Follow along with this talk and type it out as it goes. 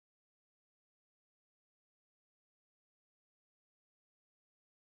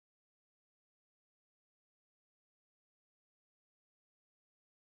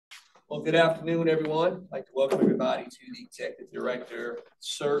Well, good afternoon, everyone. I'd like to welcome everybody to the Executive Director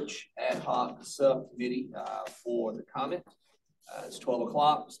Search Ad Hoc Subcommittee for the comment. It's 12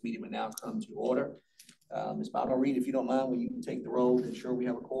 o'clock. This meeting will now come to order. Ms. Reed, if you don't mind, will you take the roll to ensure we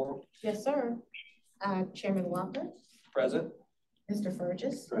have a quorum? Yes, sir. Chairman Walker. Present. Mr.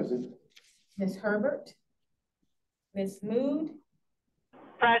 Fergus. Present. Ms. Herbert. Ms. Mood.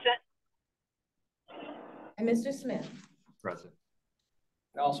 Present. And Mr. Smith. Present.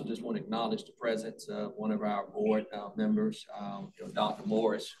 I also just want to acknowledge the presence of one of our board members, Dr.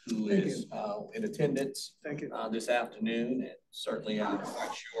 Morris, who is in attendance this afternoon. And certainly I'm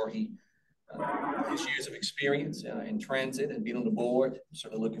quite sure his years of experience in transit and being on the board,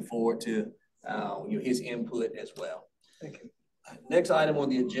 certainly looking forward to his input as well. Thank you. Next item on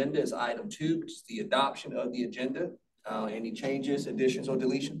the agenda is item 2, which is the adoption of the agenda. Any changes, additions, or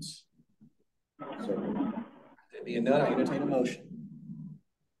deletions? There being none, I entertain a motion.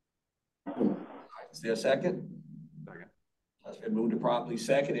 Is there a second? Second. That's been moved to properly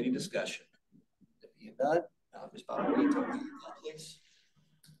second. Any discussion? There being none, Ms. Reed, please.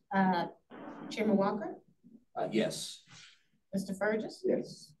 Chairman Walker. Yes. Mr. Fergus.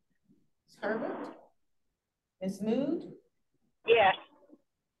 Yes. Ms. Herbert. Ms. Mood. Yes.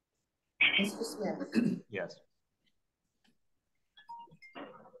 Mr. Smith. Yes.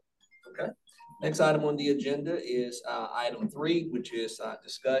 Okay. Next item on the agenda is item 3, which is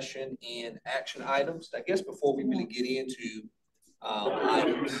discussion and action items. I guess before we really get into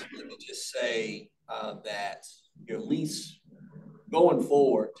items, let me just say that at least going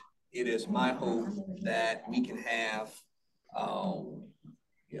forward, it is my hope that we can have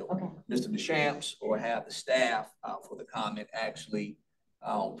Mr. Deschamps or have the staff for the comment actually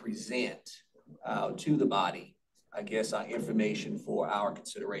present to the body, I guess, information for our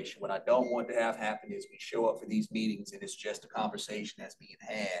consideration. What I don't want to have happen is we show up for these meetings and it's just a conversation that's being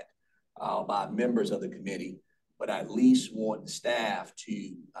had by members of the committee, but I at least want the staff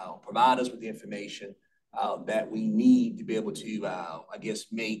to provide us with the information that we need to be able to, I guess,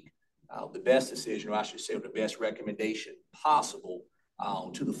 make the best decision, or I should say the best recommendation possible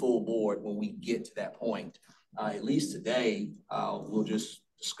to the full board when we get to that point. At least today, we'll just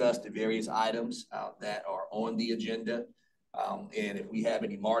discuss the various items that are on the agenda. And if we have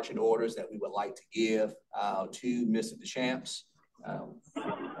any marching orders that we would like to give to Mr. Deschamps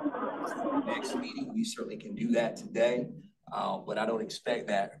next meeting, we certainly can do that today. But I don't expect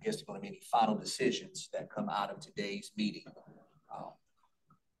that, I guess, there's going to be any final decisions that come out of today's meeting.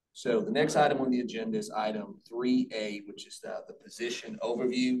 So the next item on the agenda is item 3A, which is the position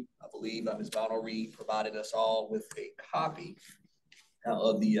overview. I believe Ms. Reed provided us all with a copy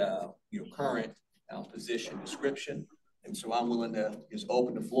of the current position description. And so I'm willing to just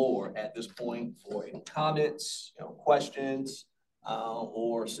open the floor at this point for any comments, questions,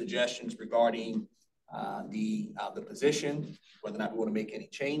 or suggestions regarding the position, whether or not we want to make any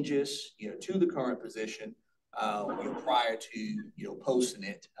changes, to the current position, prior to posting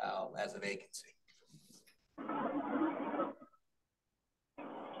it as a vacancy.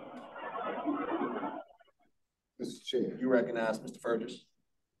 Mr. Chair. You recognize Mr. Fergus?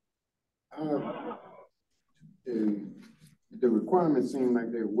 The requirements seem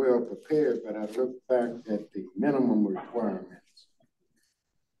like they're well prepared, but I look back at the minimum requirements.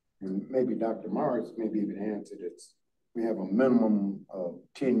 And maybe Dr. Morris may be able to answer this. We have a minimum of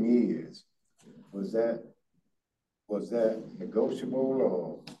 10 years. Was that negotiable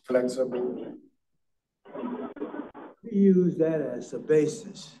or flexible? We use that as a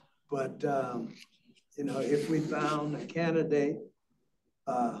basis, but if we found a candidate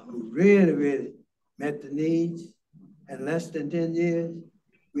who really met the needs in less than 10 years,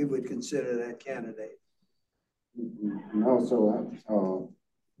 we would consider that candidate. And also,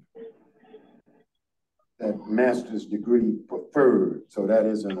 that master's degree preferred, so that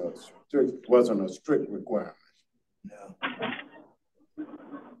wasn't a strict requirement. No.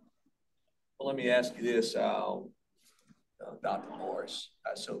 Well, let me ask you this, Dr. Morris.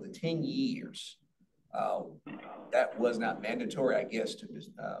 So the 10 years, that was not mandatory, I guess, to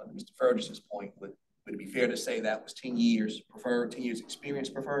Mr. Fergus's point. Would it be fair to say that was 10 years preferred, 10 years experience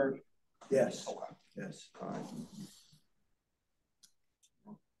preferred? Yes. Okay. Yes. All right.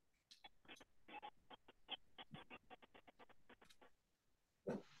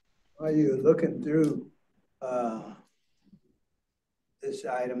 While you're looking through this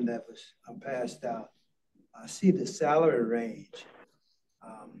item that was passed out, I see the salary range.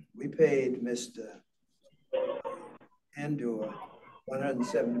 We paid Mr. Endor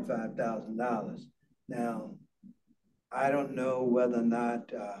 $175,000. Now, I don't know whether or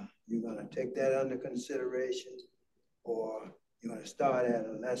not you're going to take that under consideration, or you want to start at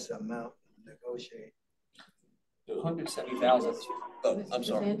a lesser amount and negotiate. The 170,000. Oh, I'm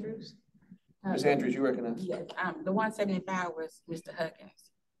sorry. Ms. Andrews? Ms. Andrews, you recognize? Yes, the 175 was Mr.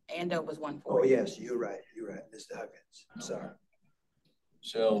 Huggins, and was 140. Oh, yes, you're right, Mr. Huggins, I'm sorry.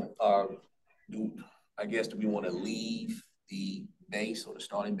 So, I guess, do we want to leave the base or the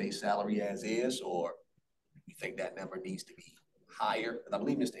starting base salary as is, or you think that number needs to be higher? And I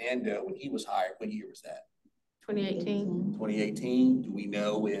believe Mr. Ando, when he was hired, what year was that? 2018. 2018. Do we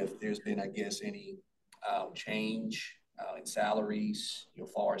know if there's been, I guess, any change in salaries,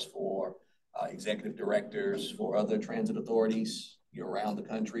 as far as for executive directors for other transit authorities, around the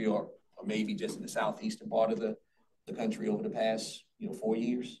country, or maybe just in the southeastern part of the country over the past, 4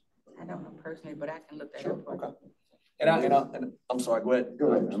 years? I don't know personally, but I can look that Sure. up. Okay. And I'm sorry, go ahead.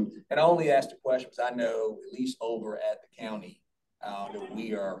 Go ahead. And I only asked the question because I know, at least over at the county, that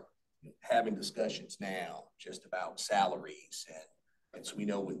we are having discussions now just about salaries. And so we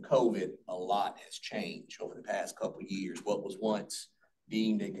know with COVID, a lot has changed over the past couple of years. What was once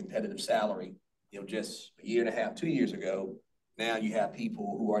deemed a competitive salary, just a year and a half, 2 years ago, now you have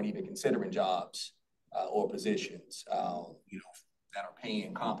people who aren't even considering jobs or positions, that are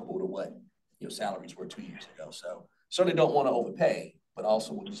paying comparable to what, salaries were 2 years ago. So certainly don't want to overpay, but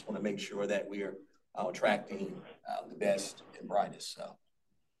also we just want to make sure that we're attracting the best and brightest. So,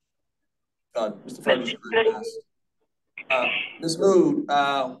 Mr. Ferguson, Ms.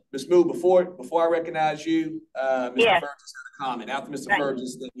 Mood, before I recognize you, Mr. Yes. Ferguson had a comment. After Mr.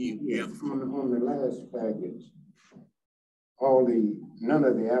 Ferguson, then you. Yes, on the last package, none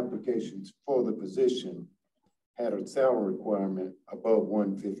of the applications for the position had a salary requirement above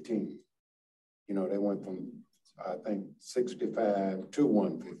 115. They went from, I think, 65 to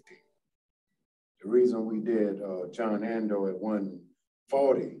 115. The reason we did John Ando at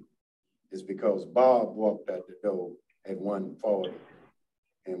 140 is because Bob walked out the door at 140,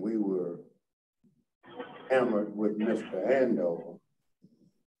 and we were hammered with Mr. Ando,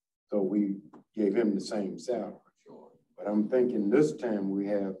 so we gave him the same salary. But I'm thinking this time we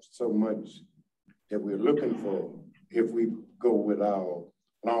have so much that we're looking for. If we go with our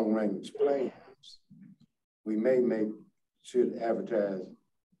long-range plans, we should advertise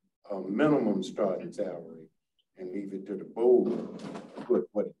a minimum starting salary and leave it to the board to put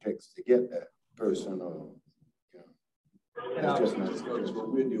what it takes to get that person. And obviously, Mr. Ferguson, what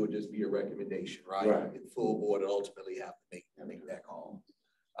we'll do will just be a recommendation, right? Right. The full board will ultimately have to make that call.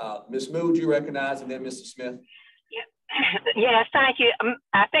 Ms. Mood, you recognize, and then Mr. Smith. Yes, thank you.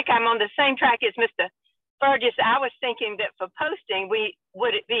 I think I'm on the same track as Mr. Burgess. I was thinking that for posting,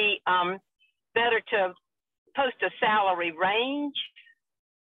 would it be better to post a salary range?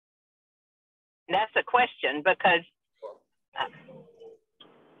 That's a question because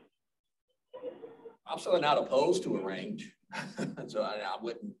I'm certainly not opposed to a range, so I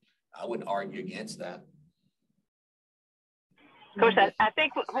wouldn't argue against that. Of course, I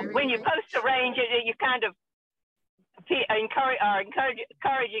think when you post a range, you kind of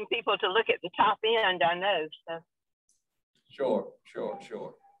encouraging people to look at the top end, I know. So. Sure.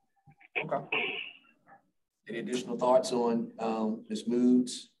 Okay. Any additional thoughts on Ms.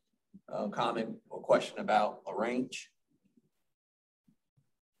 Mood's comment or question about a range?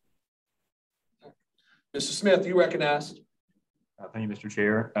 Mr. Smith, you recognized. Thank you, Mr.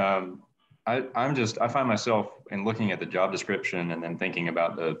 Chair. I find myself in looking at the job description and then thinking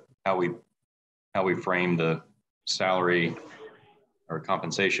about how we frame the salary or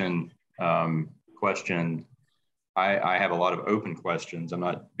compensation question. I have a lot of open questions.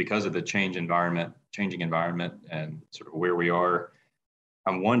 Because of the changing environment and sort of where we are,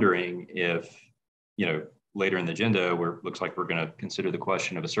 I'm wondering if, later in the agenda, looks like we're going to consider the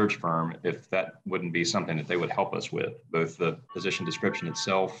question of a search firm, if that wouldn't be something that they would help us with, both the position description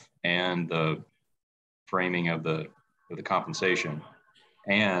itself and the framing of the compensation.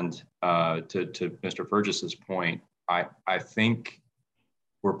 And to Mr. Fergus's point, I think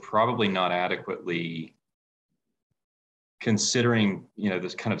we're probably not adequately considering,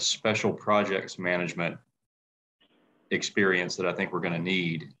 this kind of special projects management experience that I think we're going to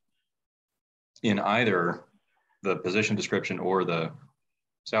need in either the position description or the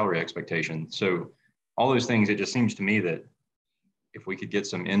salary expectation. So all those things, it just seems to me that if we could get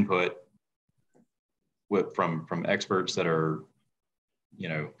some input from experts that are,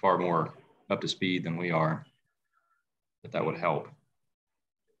 far more up to speed than we are, that would help.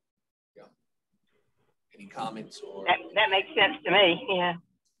 Yeah. Any comments or? That makes sense to me, yeah.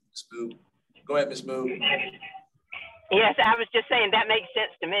 Ms. Mood. Go ahead, Ms. Mood. Yes, I was just saying that makes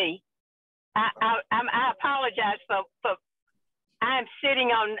sense to me. I apologize for I'm sitting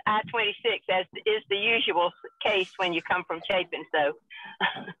on I-26, as is the usual case when you come from Chapin. So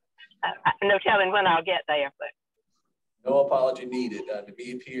no telling when I'll get there. But no apology needed. To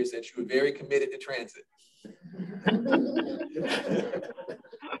me, it appears that you were very committed to transit.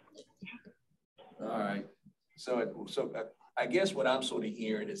 All right. So I guess what I'm sort of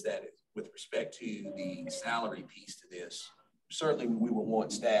hearing is that with respect to the salary piece to this, certainly we would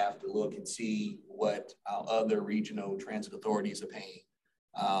want staff to look and see what our other regional transit authorities are paying,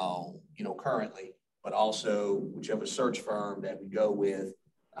 currently, but also whichever search firm that we go with,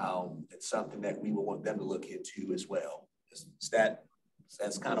 it's something that we would want them to look into as well.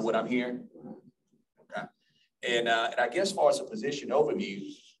 That's kind of what I'm hearing. Okay. And I guess as far as a position overview,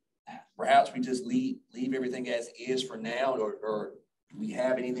 perhaps we just leave everything as is for now, or do we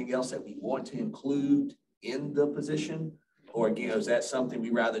have anything else that we want to include in the position? Or again, is that something we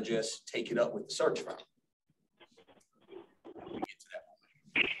rather just take it up with the search firm? We get to that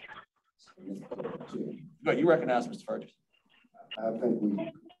moment. Good, you recognize Mr. Fergus? I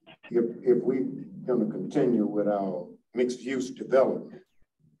think if we're going to continue with our mixed use development,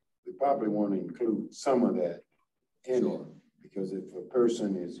 we probably want to include some of that in it, because if a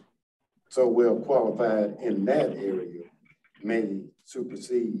person is so well qualified in that area, may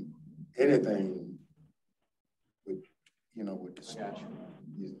supersede anything with the staff,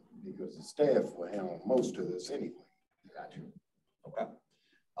 because the staff will handle most of this anyway. Gotcha. Okay.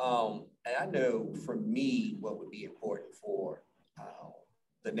 And I know for me, what would be important for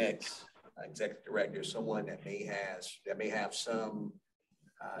the next executive director, someone that may have some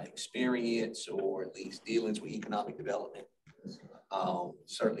experience or at least dealings with economic development.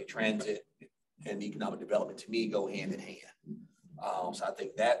 Certainly transit and economic development to me go hand in hand. So I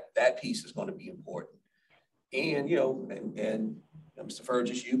think that piece is going to be important. And, Mr.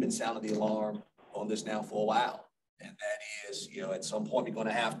 Fergus, you've been sounding the alarm on this now for a while. And that is, at some point we're going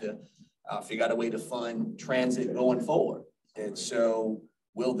to have to figure out a way to fund transit going forward. And so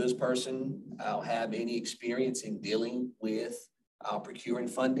will this person have any experience in dealing with procuring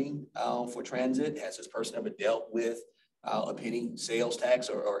funding for transit? Has this person ever dealt with a penny sales tax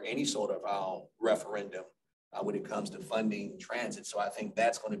or any sort of referendum when it comes to funding transit? So I think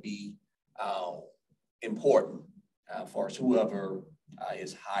that's going to be important for us, whoever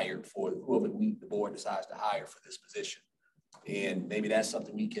is hired for, whoever the board decides to hire for this position. And maybe that's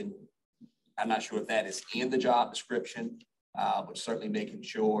something we can, I'm not sure if that is in the job description, but certainly making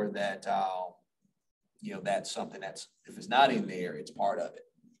sure that, that's something that's, if it's not in there, it's part of it.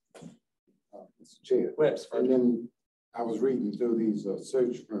 Mr. Chair. Yes, and then I was reading through these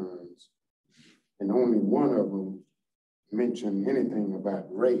search firms, and only one of them mentioned anything about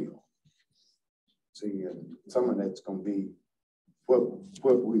rail. See, some of that's going to be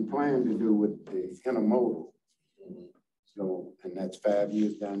what we plan to do with the intermodal. So, and that's 5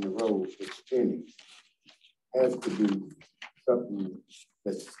 years down the road. It's penny. Has to be something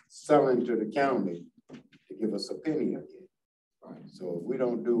that's selling to the county to give us a penny again. Right. So if we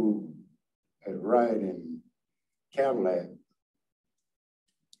don't do it right in Cadillac,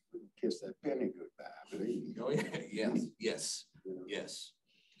 we can kiss that penny goodbye, I believe. Oh, yeah. Yes.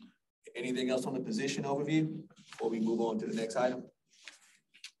 Anything else on the position overview before we move on to the next item?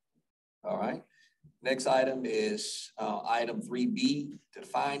 All right. Next item is item 3B,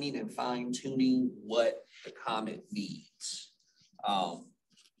 defining and fine tuning what the comment needs.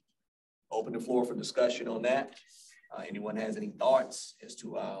 Open the floor for discussion on that. Anyone has any thoughts as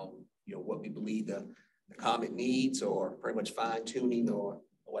to what we believe the comment needs, or pretty much fine tuning or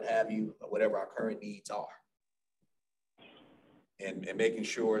what have you, or whatever our current needs are. And making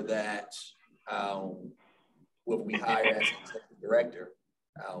sure that whoever we hire as executive director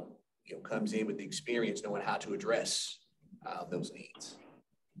comes in with the experience knowing how to address those needs.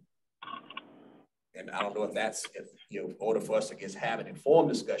 And I don't know if that's, in order for us to have an informed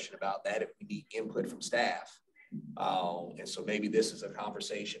discussion about that, if we need input from staff. And so maybe this is a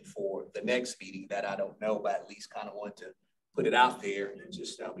conversation for the next meeting that I don't know, but at least kind of want to put it out there and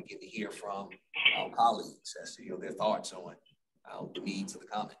just begin to hear from our colleagues as to their thoughts on the needs of the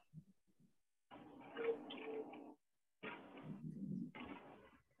comment.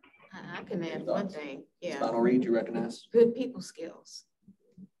 I can add one thing. Yeah. Final read, you recognize? Good people skills.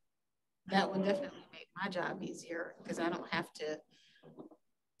 That would definitely make my job easier, because I don't have to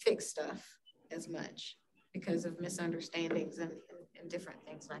fix stuff as much because of misunderstandings and different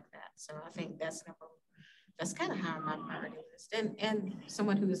things like that. So I think that's kind of high on my priority list. And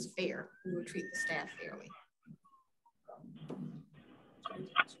someone who is fair, who will treat the staff fairly.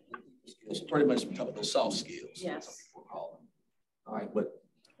 So pretty much we talk about those soft skills. Yes. All right, but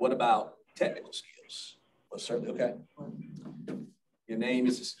what about technical skills? Well, certainly, okay. Your name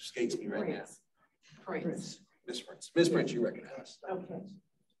escapes me right now. Prince. Miss Prince. Miss Prince, you recognize. Okay.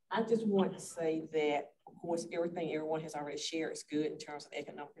 I just want to say that, of course, everything everyone has already shared is good in terms of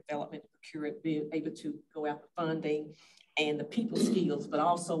economic development, being able to go after funding and the people skills. But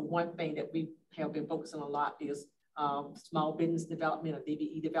also one thing that we have been focusing on a lot is small business development or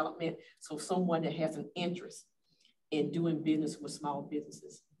DBE development. So someone that has an interest in doing business with small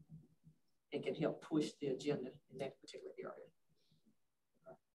businesses and can help push the agenda in that particular area.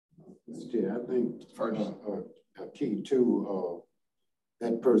 Mr. Chair, I think a key to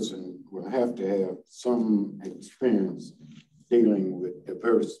that person will have to have some experience dealing with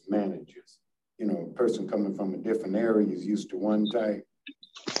diverse managers. You know, a person coming from a different area is used to one type,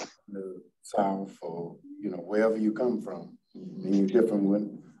 the South or, you know, wherever you come from. And you're different with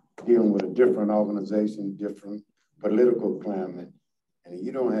dealing with a different organization, different political climate. And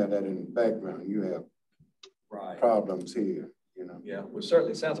you don't have that in the background. You have problems here, you know. Yeah, well,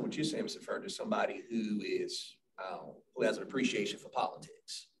 certainly sounds like what you're saying, Mr. Furger, somebody who is who has an appreciation for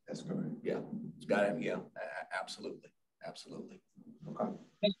politics. That's correct. Yeah, it's got to, yeah, absolutely, absolutely. Okay.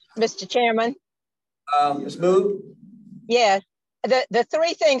 Mr. Chairman. Ms. Mood? Yes, the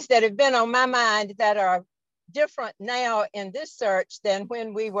three things that have been on my mind that are different now in this search than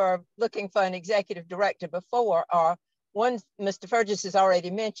when we were looking for an executive director before are, one, Mr. Fergus has already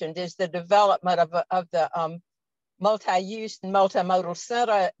mentioned, is the development of the multi-use and multimodal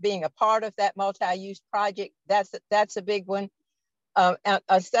center, being a part of that multi-use project. That's a big one.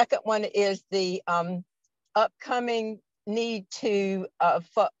 A second one is the upcoming need for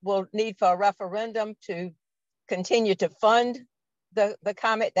a referendum to continue to fund the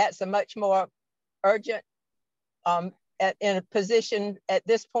COMET. That's a much more urgent in a position at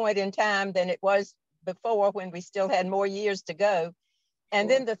this point in time than it was before, when we still had more years to go. And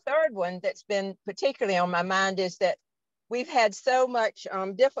then the third one that's been particularly on my mind is that we've had so much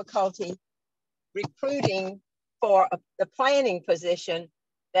difficulty recruiting for the planning position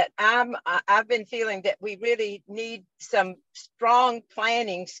that I've been feeling that we really need some strong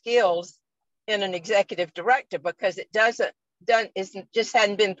planning skills in an executive director, because it just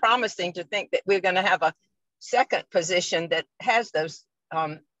hadn't been promising to think that we're going to have a second position that has those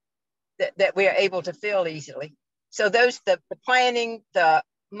that we are able to fill easily. So those, the planning, the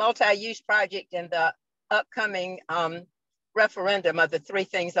multi-use project, and the upcoming referendum are the three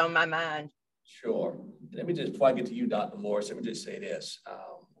things on my mind. Sure. Let me just, before I get to you, Dr. Morris, let me just say this.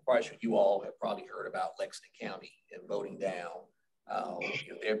 Probably sure you all have probably heard about Lexington County and voting down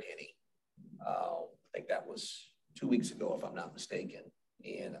their penny. I think that was 2 weeks ago, if I'm not mistaken.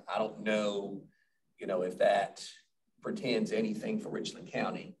 And I don't know, if that portends anything for Richland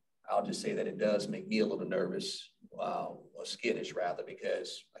County. I'll just say that it does make me a little nervous, or skittish rather,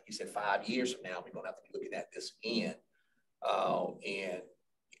 because like you said, 5 years from now, we're gonna have to be looking at this again. And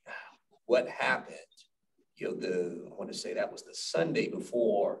what happened, I want to say that was the Sunday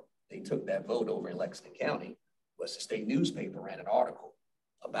before they took that vote over in Lexington County, was the state newspaper ran an article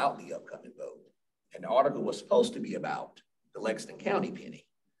about the upcoming vote. And the article was supposed to be about the Lexington County penny,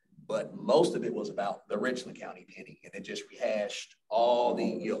 but most of it was about the Richland County penny. And it just rehashed all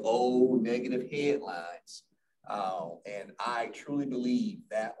the old negative headlines. And I truly believe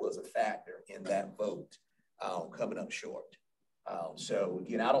that was a factor in that vote coming up short. So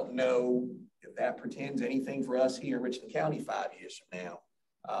again, I don't know if that portends anything for us here in Richland County 5 years from now,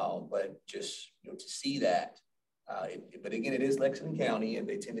 but just to see that. But again, it is Lexington County, and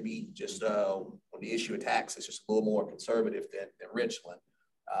they tend to be just on the issue of taxes, just a little more conservative than Richland.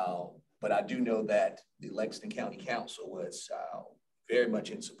 But I do know that the Lexington County Council was very much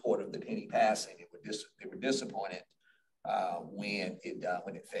in support of the penny passing. They were disappointed when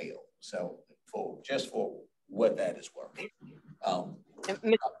it failed. So for what that is worth.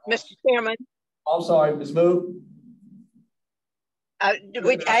 Mr. Chairman. I'm sorry, Ms. Moon. Had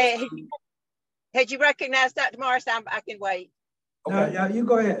you recognized Dr. Morris? I can wait. Okay. No, you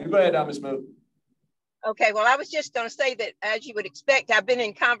go ahead. You go ahead, Ms. Moon. Okay, well, I was just going to say that, as you would expect, I've been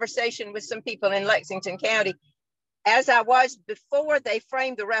in conversation with some people in Lexington County, as I was before they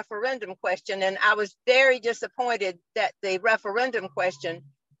framed the referendum question, and I was very disappointed that the referendum question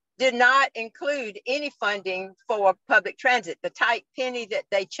did not include any funding for public transit. The type penny that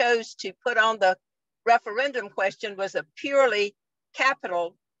they chose to put on the referendum question was a purely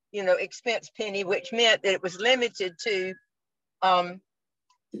capital, expense penny, which meant that it was limited to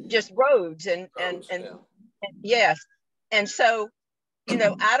just roads and yes. And so, I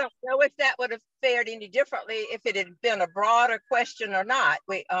don't know if that would have fared any differently if it had been a broader question or not.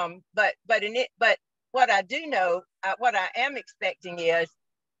 But what I do know, what I am expecting is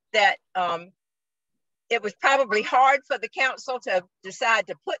that it was probably hard for the council to decide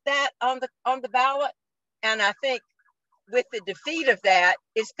to put that on the ballot. And I think with the defeat of that,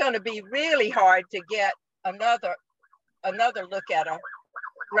 it's going to be really hard to get another look at a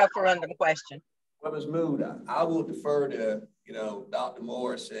referendum question. Well, Ms. Mood, I will defer to, Dr.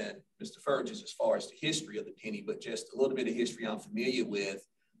 Morris and Mr. Fergus as far as the history of the penny, but just a little bit of history I'm familiar with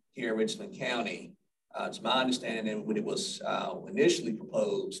here in Richland County. It's my understanding that when it was initially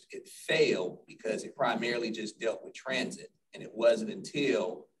proposed, it failed because it primarily just dealt with transit. And it wasn't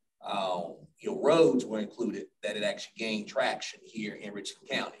until roads were included that it actually gained traction here in Richland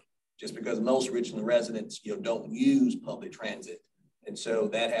County, just because most Richland residents, don't use public transit. And so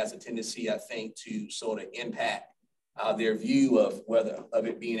that has a tendency, I think, to sort of impact their view of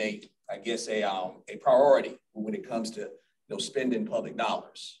it being a priority when it comes to spending public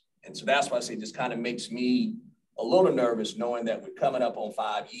dollars. And so that's why I say it just kind of makes me a little nervous knowing that we're coming up on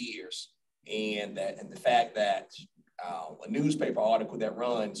 5 years, and the fact that a newspaper article that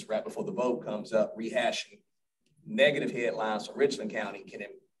runs right before the vote comes up rehashing negative headlines from Richland County can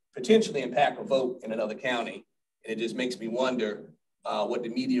potentially impact a vote in another county. And it just makes me wonder what the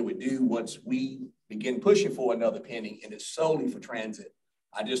media would do once we begin pushing for another penny and it's solely for transit.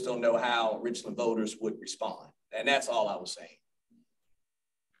 I just don't know how Richland voters would respond. And that's all I was saying.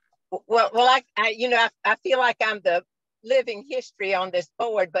 Well, I feel like I'm the living history on this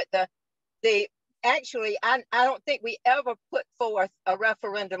board, but actually, I don't think we ever put forth a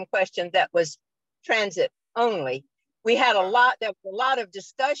referendum question that was transit only. We had there was a lot of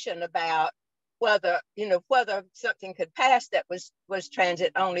discussion about whether something could pass that was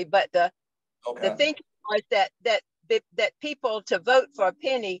transit only, but the thinking was that people, to vote for a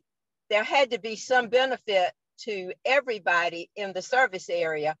penny, there had to be some benefit to everybody in the service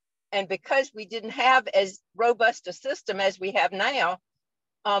area. And because we didn't have as robust a system as we have now,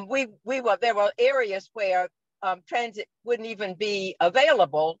 there were areas where transit wouldn't even be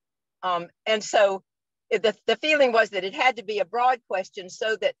available. And so the feeling was that it had to be a broad question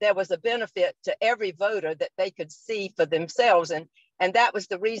so that there was a benefit to every voter that they could see for themselves. And that was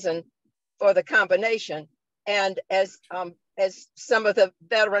the reason for the combination. And as some of the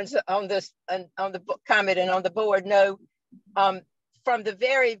veterans on this and on the comment and on the board know, from the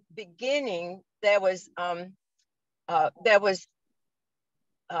very beginning, there was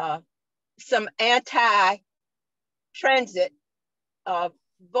some anti-transit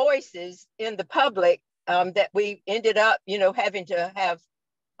voices in the public that we ended up, having to have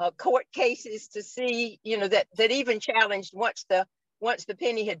court cases to see, that even challenged once the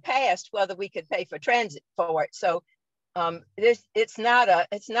penny had passed whether we could pay for transit for it. So it's not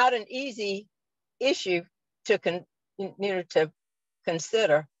an easy issue to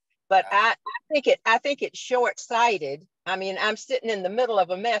consider, but I think it's short-sighted. I mean, I'm sitting in the middle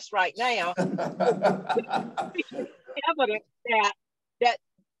of a mess right now. Evidence that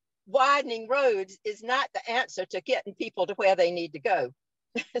widening roads is not the answer to getting people to where they need to go.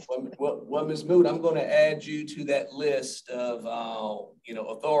 Well, Ms. Mood, I'm going to add you to that list of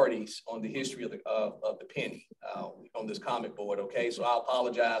authorities on the history of the penny on this comment board. Okay, so I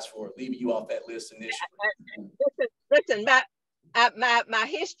apologize for leaving you off that list initially. Listen, my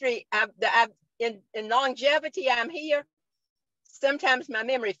history, in longevity, I'm here. Sometimes my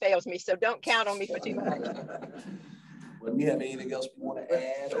memory fails me, so don't count on me for too much. Well, do you have anything else you want to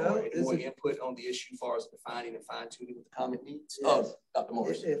add or any more input on the issue as far as defining and fine-tuning what the comment needs? Yes. Dr.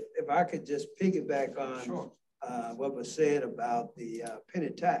 Morris. If I could just piggyback on what was said about the penny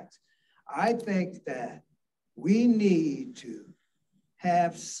tax. I think that we need to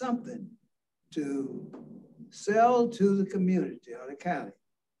have something to sell to the community or the county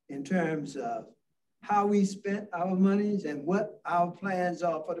in terms of how we spent our monies and what our plans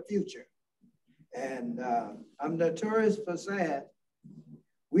are for the future. And I'm notorious for saying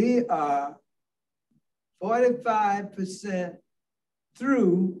we are 45%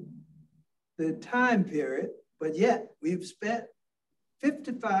 through the time period, but yet we've spent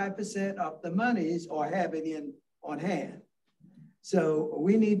 55% of the monies or have it on hand. So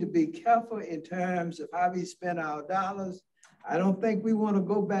we need to be careful in terms of how we spend our dollars. I don't think we want to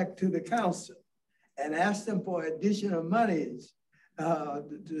go back to the council and ask them for additional monies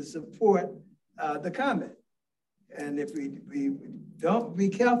to support the comment. And if we don't be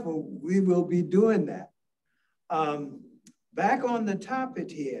careful, we will be doing that. Back on the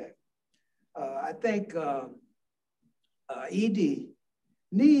topic here, I think ED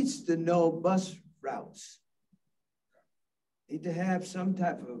needs to know bus routes. Need to have some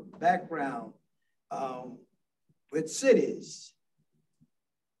type of background with cities.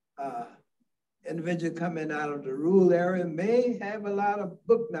 Individual coming out of the rural area may have a lot of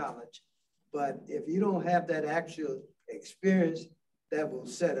book knowledge, but if you don't have that actual experience, that will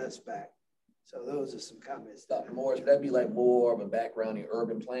set us back. So those are some comments. Dr. Morris, would that be like more of a background in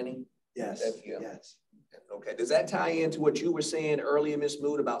urban planning? Yes, yeah. yes. Okay, does that tie into what you were saying earlier, Ms.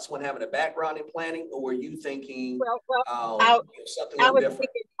 Mood, about someone having a background in planning, or were you thinking something a little different?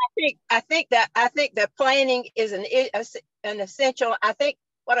 I think that planning is an essential. I think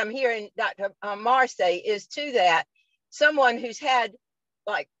what I'm hearing Dr. Morris say is to that, someone who's had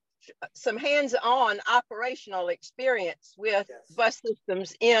like some hands-on operational experience with bus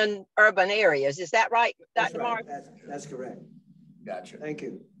systems in urban areas. Is that right, Dr. Morris? That's correct. Gotcha. Thank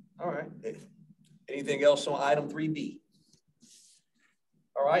you. All right. Anything else on item 3B?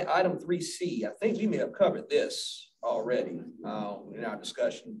 All right, item 3C. I think we may have covered this already in our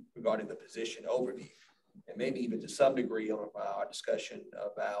discussion regarding the position overview, and maybe even to some degree on our discussion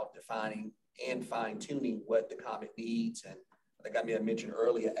about defining and fine-tuning what the comment needs. And I think I may have mentioned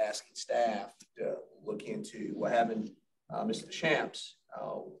earlier, asking staff to look into, well, having Mr. Deschamps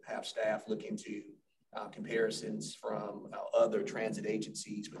have staff look into comparisons from other transit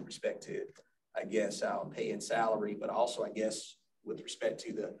agencies with respect to, I guess, pay and salary, but also, I guess, with respect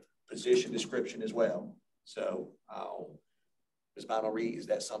to the position description as well. So, Ms. Bonnery, is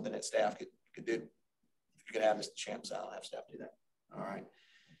that something that staff could do? If you could have Mr. Deschamps, I'll have staff do that. All right.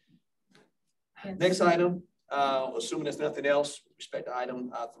 Yes. Next item, assuming there's nothing else with respect to item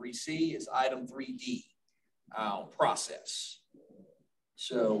 3C, is item 3D, process.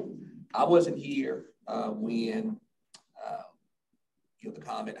 So I wasn't here when the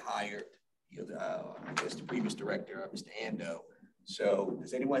comment hired I guess the previous director, Mr. Ando. So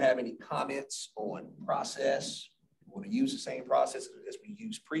does anyone have any comments on process? Want to use the same process as we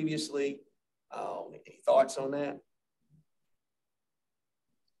used previously? Any thoughts on that?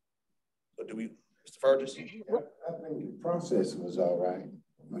 Or do we, Mr. Fergus? I think the process was all right.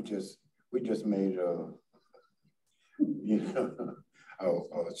 We just made a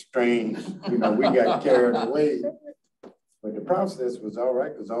strange, we got carried away. But the process was all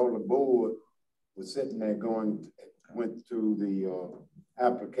right because all the board was sitting there went through the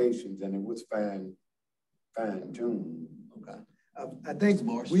applications, and it was fine-tuned. Okay. I think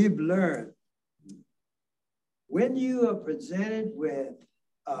we've learned when you are presented with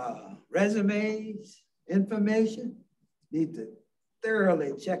resumes, information, you need to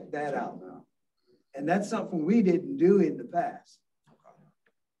thoroughly check that out now. And that's something we didn't do in the past.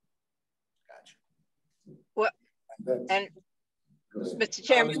 Gotcha. Well, and Mr.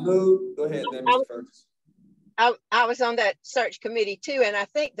 Chairman, go ahead, then, Mr. Fergus. I was on that search committee too, and I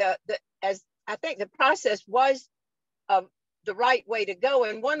think I think the process was the right way to go.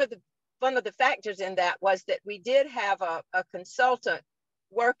 And one of the factors in that was that we did have a consultant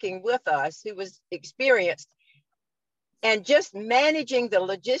working with us who was experienced, and just managing the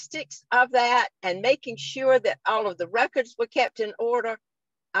logistics of that and making sure that all of the records were kept in order.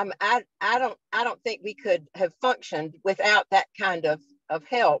 I don't think we could have functioned without that kind of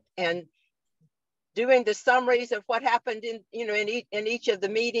help. And doing the summaries of what happened in each of the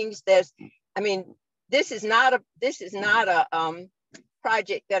meetings, this is not a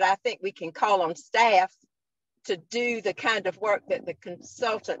project that I think we can call on staff to do the kind of work that the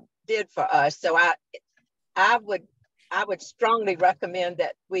consultant did for us. So I would strongly recommend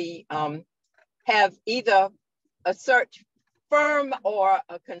that we have either a search firm or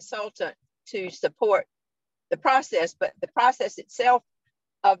a consultant to support the process, but the process itself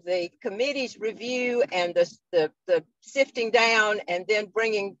of the committee's review and the sifting down and then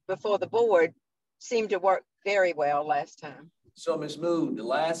bringing before the board seemed to work very well last time. So Ms. Mood, the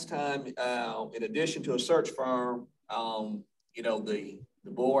last time, in addition to a search firm, the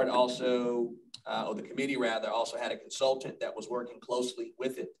board also, or the committee rather, also had a consultant that was working closely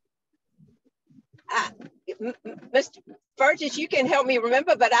with it. Mr. Burgess, you can help me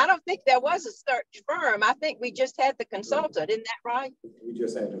remember, but I don't think there was a search firm. I think we just had the consultant. Isn't that right? We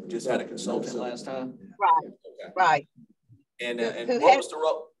just had a consultant last time. Right. Okay. Right. And what was the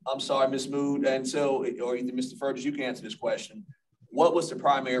role? I'm sorry, Ms. Mood, and so, or either Mr. Fergus, you can answer this question. What was the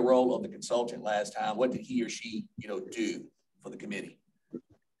primary role of the consultant last time? What did he or she, do for the committee?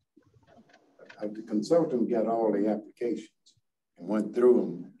 The consultant got all the applications and went through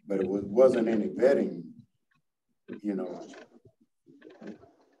them, but it wasn't any vetting,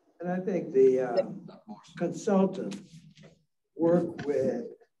 And I think the consultant worked with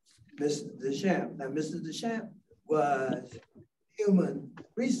Mr. Deschamps. Now, Mr. Deschamps was human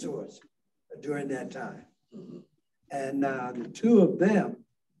resource during that time. Mm-hmm. And the two of them,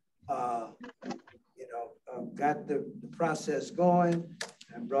 got the process going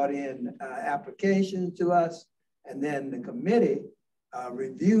and brought in applications to us. And then the committee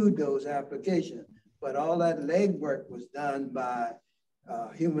reviewed those applications, but all that legwork was done by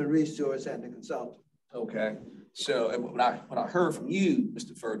human resource and the consultant. Okay. So what I heard from you,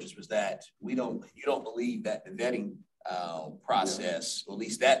 Mr. Fergus, was that you don't believe that the vetting process, or at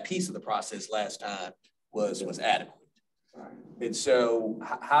least that piece of the process last time was adequate. And so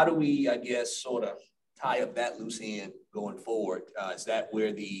how do we, I guess, sort of tie up that loose end going forward? Is that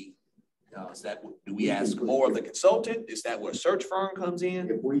where do we ask more of the consultant? Is that where a search firm comes in?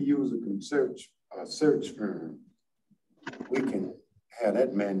 If we use a search firm, we can have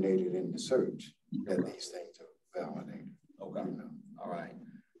that mandated in the search that these things are validated. Okay. You know. All right.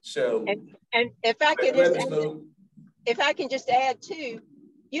 So and if I can just add too,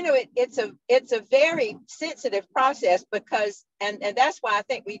 you know, it's a very sensitive process because, and that's why I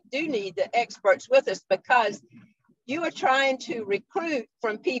think we do need the experts with us, because you are trying to recruit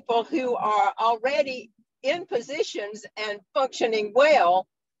from people who are already in positions and functioning well,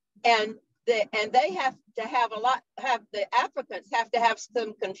 and they have to have the applicants have to have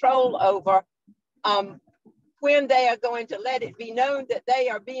some control over when they are going to let it be known that they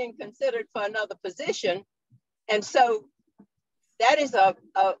are being considered for another position. And so that is a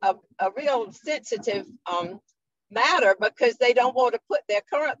real sensitive matter, because they don't want to put their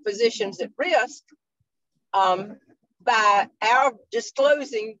current positions at risk by our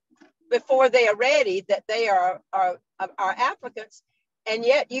disclosing before they are ready that they are applicants. And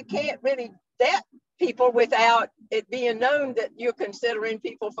yet you can't really vet people without it being known that you're considering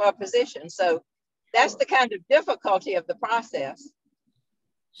people for a position. So that's the kind of difficulty of the process.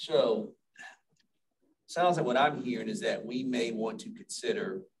 So sounds like what I'm hearing is that we may want to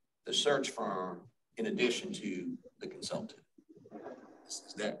consider the search firm in addition to the consultant.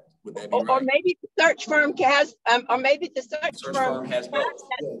 Would that be right? Or maybe the search firm has, or maybe the search firm has both.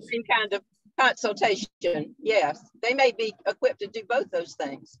 The same kind of consultation. Yes, they may be equipped to do both those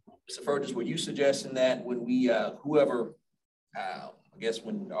things. Mr. Fergus, were you suggesting that when we, whoever, I guess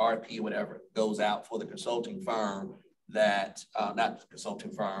when the RFP or whatever goes out for the consulting firm, that, not the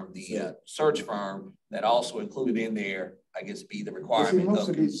consulting firm, the search firm, that also included in there, I guess, be the requirement most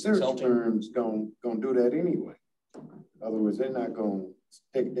of these search firms gonna do that anyway. In other words, they're not gonna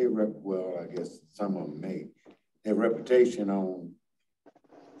take their well, I guess some of them may, their reputation on,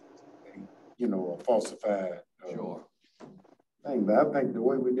 you know, a falsified thing. But I think the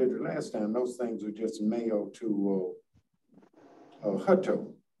way we did it last time, those things were just mailed to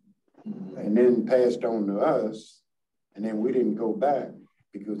Hutto and then passed on to us. And then we didn't go back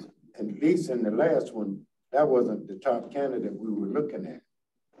because at least in the last one, that wasn't the top candidate we were looking at.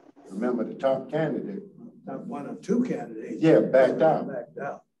 Remember the top candidate? Not one or two candidates. Yeah, backed out. Backed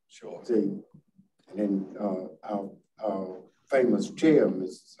out. Sure. See, and then our famous chair,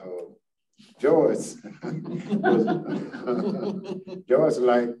 Ms. Joyce, Joyce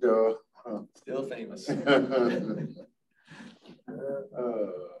liked still famous. I had to get that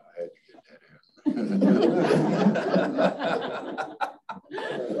out.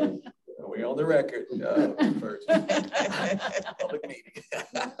 We're on the record first. Public meeting.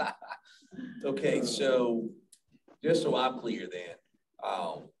 Okay, so just so I'm clear then,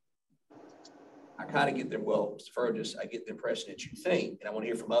 I kind of get the, well, Mr. Fergus, I get the impression that you think, and I want to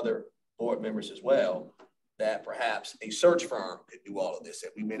hear from other board members as well, that perhaps a search firm could do all of this,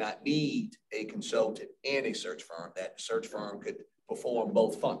 that we may not need a consultant and a search firm, that the search firm could perform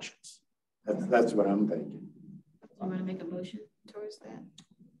both functions. That's what I'm thinking. You want to make a motion towards that?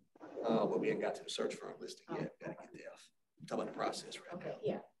 Well, we haven't got to the search firm listing yet. Got to get there. Talking about the process, right? Okay,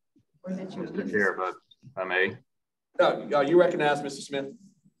 yeah. Or that you're Mr. Chair, but if I may. No, you recognize Mr. Smith?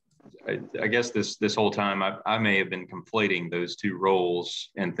 I guess this whole time I may have been conflating those two roles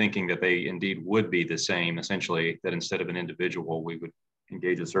and thinking that they indeed would be the same, essentially, that instead of an individual, we would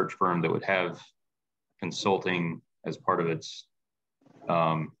engage a search firm that would have consulting as part of its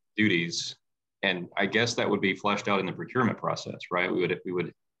duties. And I guess that would be fleshed out in the procurement process, right? We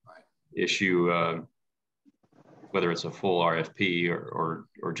would issue, whether it's a full RFP or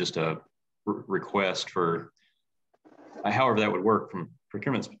just a request for, however that would work from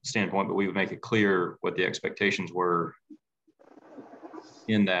procurement standpoint, but we would make it clear what the expectations were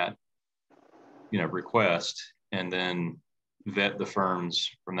in that, request, and then vet the firms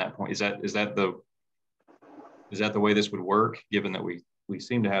from that point. Is that the way this would work, given that we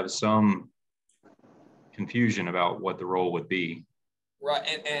seem to have some confusion about what the role would be? Right,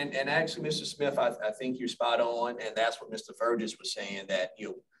 and actually, Mr. Smith, I think you're spot on, and that's what Mr. Fergus was saying, that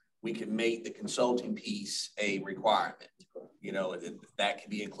we can make the consulting piece a requirement. That can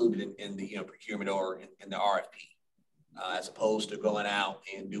be included in the procurement or in the RFP, as opposed to going out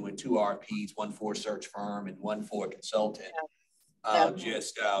and doing two RFPs, one for a search firm and one for a consultant.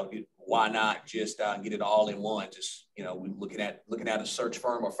 Why not just get it all in one? Just, you know, we're looking at a search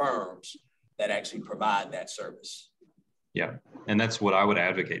firm or firms that actually provide that service. Yeah, and that's what I would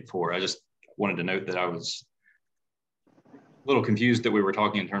advocate for. I just wanted to note that I was a little confused that we were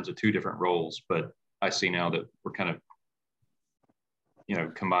talking in terms of two different roles, but I see now that we're kind of, you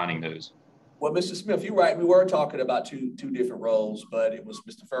know, combining those. Well, Mr. Smith, you're right. We were talking about two different roles, but it was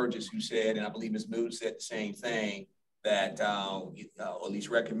Mr. Fergus who said, and I believe Ms. Mood said the same thing, that at least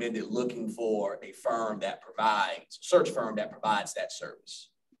recommended looking for a firm that provides, search firm that provides that service.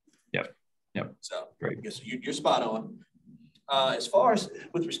 Yep. So great. Yes, you're spot on. As far as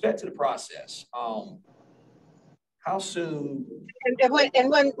with respect to the process, how soon?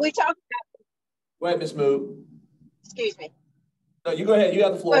 And when we talk about, Go ahead, Ms. Mood. Excuse me. No, you go ahead. You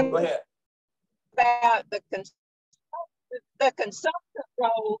have the floor. Go ahead. About the consultant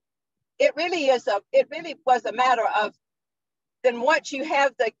role, it really was a matter of, then once you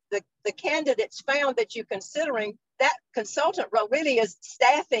have the candidates found that you're considering, that consultant role really is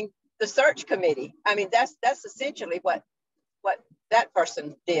staffing the search committee. I mean, that's essentially what that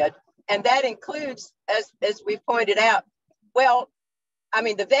person did. And that includes, as we pointed out, well, I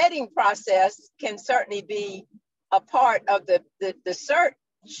mean, the vetting process can certainly be a part of the search,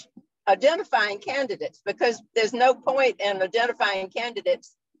 identifying candidates, because there's no point in identifying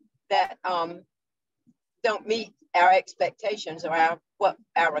candidates that don't meet our expectations or our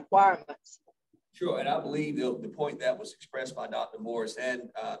requirements. Sure, and I believe the point that was expressed by Dr. Morris and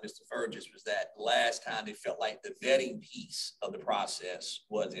Mr. Fergus was that last time they felt like the vetting piece of the process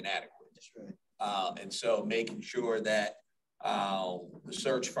was inadequate. That's right. And so making sure that the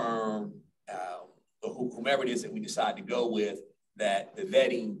search firm, whomever it is that we decide to go with, that the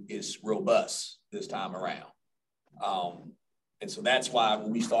vetting is robust this time around. And so that's why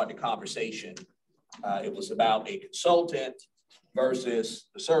when we started the conversation, it was about a consultant versus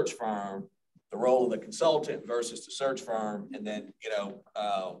the search firm, the role of the consultant versus the search firm. And then, you know,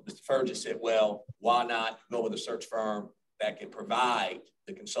 Mr. Fergus said, well, why not go with a search firm that can provide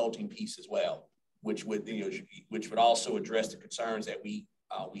the consulting piece as well, which would also address the concerns that we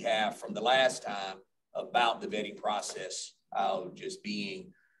have from the last time about the vetting process just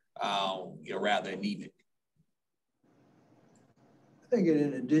being, rather anemic. I think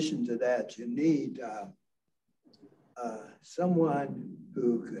in addition to that, you need someone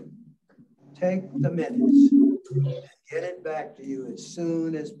who could take the minutes and get it back to you as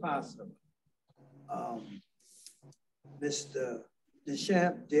soon as possible. Mr.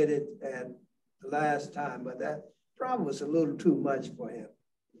 Deschamps did it at the last time, but that probably was a little too much for him.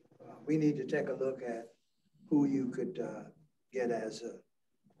 We need to take a look at who you could get as an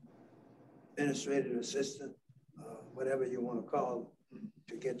administrative assistant, whatever you want to call them,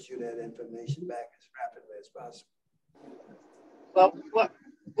 to get you that information back as rapidly as possible.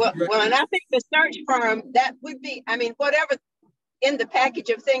 Well, and I think the search firm, that would be, I mean, whatever in the package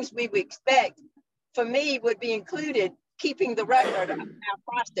of things we would expect, for me, would be included keeping the record of our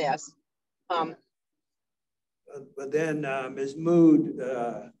process. But then Ms. Mood,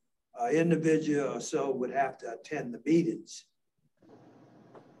 an individual or so would have to attend the meetings.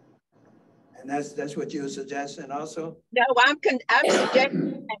 And that's what you're suggesting also? No, I'm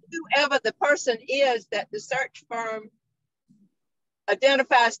suggesting that whoever the person is that the search firm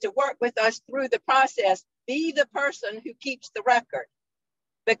identifies to work with us through the process, be the person who keeps the record.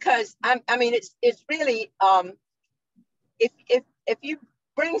 Because I mean, it's really, if you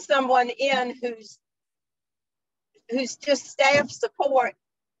bring someone in who's just staff support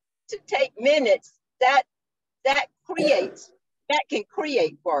to take minutes, that can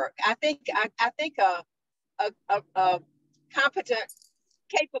create work. I think a competent,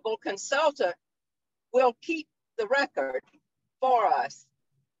 capable consultant will keep the record for us.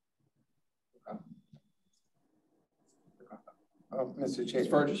 Mr. Chair.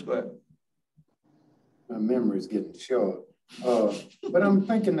 Fergus, go ahead. My memory is getting short. But I'm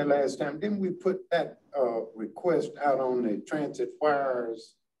thinking the last time, didn't we put that request out on the transit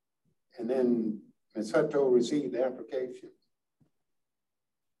wires, and then Ms. Hutto received the application?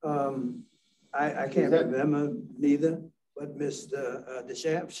 I can't remember neither, but Mr.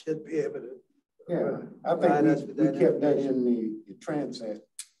 Deschamps should be able to. Yeah, I think we kept that in the transit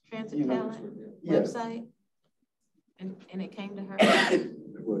talent website, and it came to her.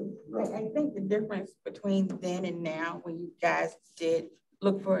 Right. I think the difference between then and now, when you guys did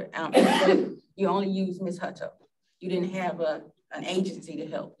look for you only used Ms. Hutto. You didn't have an agency to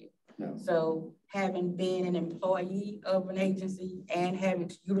help you. No. So having been an employee of an agency and having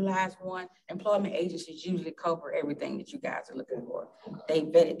to utilize one, employment agencies usually cover everything that you guys are looking for. They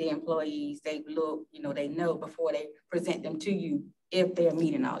vetted the employees, they look, you know, they know before they present them to you if they're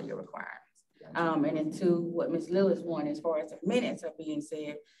meeting all your requirements. And then to what Ms. Lewis wanted, as far as the minutes are being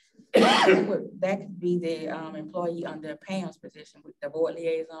said, that could be the employee under Pam's position with the board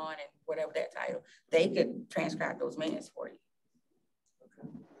liaison and whatever that title. They could transcribe those minutes for you.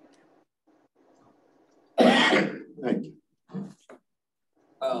 Thank you.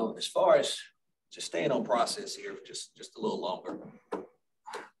 As far as just staying on process here, just a little longer,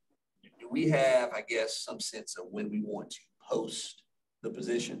 do we have, I guess, some sense of when we want to post the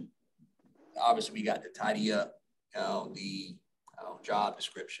position? Obviously, we got to tidy up the job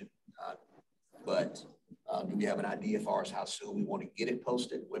description, but do we have an idea as far as how soon we want to get it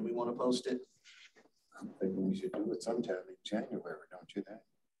posted, when we want to post it? I'm thinking we should do it sometime in January, don't you think?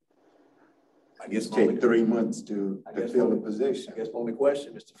 I guess take 3 months to fill the position. I guess my only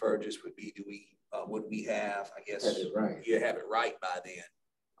question, Mr. Fergus, would be, would we have, I guess, have it right. Yeah, have it right by then.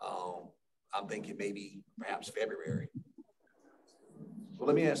 I'm thinking maybe perhaps February. Well,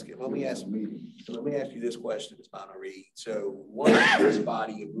 let me ask you this question, Ms. Bonner-Reed. So once this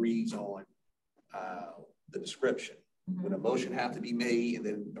body agrees on the description, would a motion have to be made and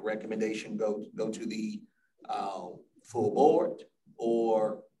then a recommendation go to the full board,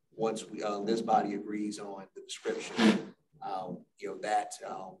 or once we this body agrees on the description, you know, that's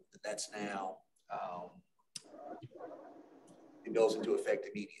now it goes into effect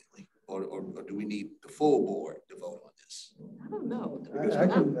immediately, or do we need the full board to vote on this? I don't know.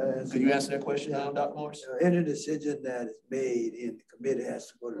 Can you answer that question now, Dr. Morris? Any decision that is made in the committee has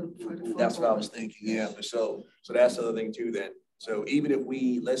to go to the full board. That's what I was thinking. Yeah, but so that's the other thing too. Then, so even if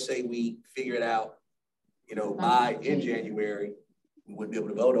let's say we figure it out, you know, in January, we wouldn't be able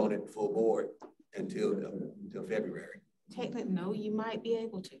to vote on it full board until February. Technically, no, you might be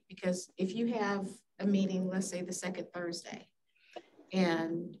able to, because if you have a meeting, let's say the second Thursday,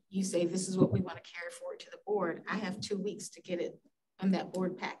 and you say, this is what we want to carry forward to the board, I have 2 weeks to get it on that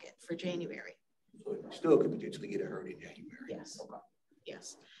board packet for January. So you still could potentially get it heard in January. Yes. Okay.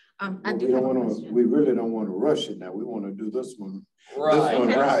 Yes. We really don't want to rush it now. We want to do this one. Right. This one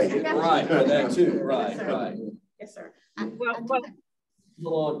right. Right. That too. Right. Yes, right. Yes, sir.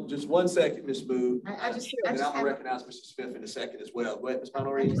 Hold on just 1 second, Ms. Boo. And I'm going to recognize Mr. Smith in a second as well. Go ahead, Ms.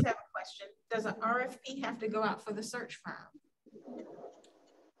 Bonner-Reed. I just have a question. Does an RFP have to go out for the search firm?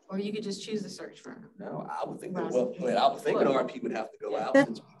 Or you could just choose the search firm? No, I would think that, I would think an RFP would have to go out.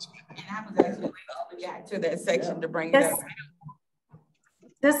 Since and I was actually waiting we got to that section to bring it up.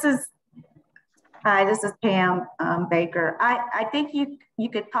 Hi, this is Pam Baker. I think you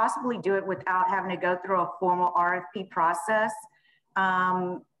could possibly do it without having to go through a formal RFP process.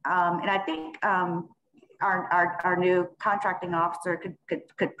 And I think our new contracting officer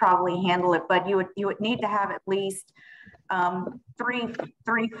could probably handle it, but you would need to have at least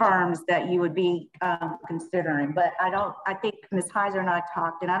three firms that you would be considering. But I think Ms. Heiser and I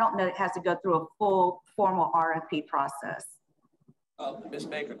talked, and I don't know it has to go through a full formal RFP process. Ms.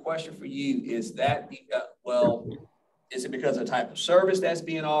 Baker, question for you, is that, is it because of the type of service that's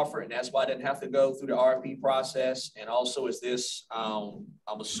being offered and that's why it didn't have to go through the RFP process? And also is this, I'm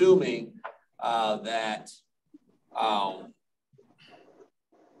assuming that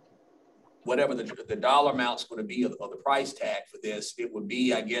whatever the dollar amount's going to be or the price tag for this, it would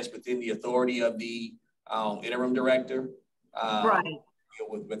be, I guess, within the authority of the interim director, right? You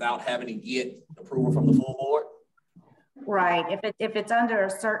know, without having to get approval from the full board. Right. If it's under a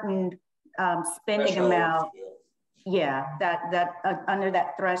certain spending amount, yeah, that under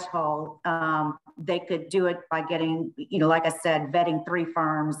that threshold, they could do it by getting, you know, like I said, vetting 3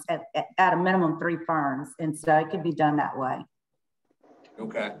 firms at a minimum 3 firms, and so it could be done that way.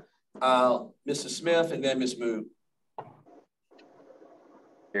 Okay. Mr. Smith and then Ms. Mood.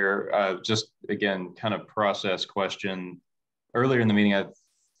 Here, just again, kind of process question. Earlier in the meeting,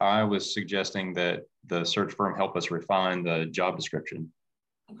 I was suggesting that the search firm help us refine the job description.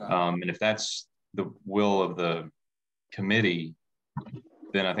 Okay. And if that's the will of the committee,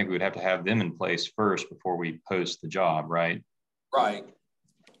 then I think we would have to have them in place first before we post the job, right? Right.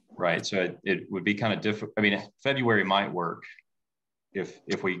 Right. So it would be kind of difficult. I mean, February might work if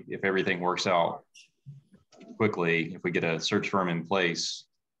everything works out quickly, if we get a search firm in place,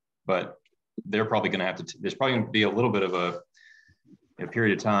 but they're probably going to have to, there's probably going to be a little bit of a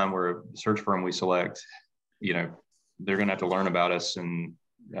period of time where a search firm we select, you know, they're going to have to learn about us and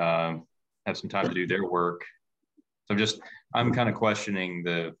have some time to do their work. So I'm kind of questioning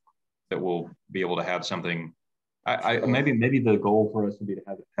that we'll be able to have something Maybe the goal for us would be to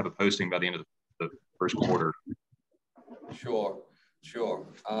have a posting by the end of the first quarter. Sure.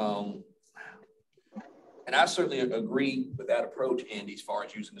 And I certainly agree with that approach, Andy, as far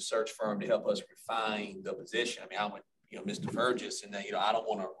as using the search firm to help us refine the position. I mean, I went, Mr. Burgess, and then, I don't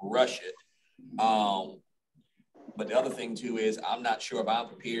want to rush it. But the other thing too is I'm not sure if I'm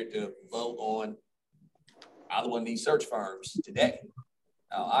prepared to vote on either one of these search firms today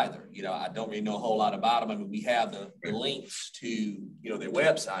either. I don't really know a whole lot about them. I mean, we have the links to, their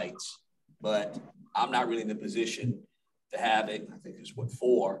websites, but I'm not really in the position to have it. I think there's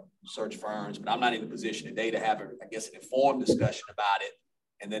 4 search firms, but I'm not in the position today to have an informed discussion about it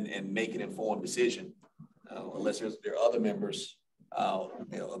and make an informed decision, unless there are other members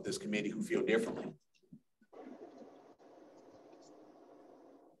of this committee who feel differently.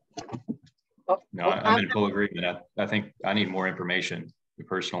 No, I'm in full agreement. I think I need more information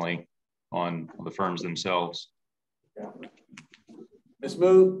personally on the firms themselves. Yeah. Ms.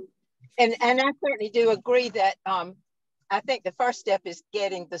 Mood? And I certainly do agree that I think the first step is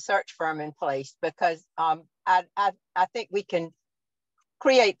getting the search firm in place, because I think we can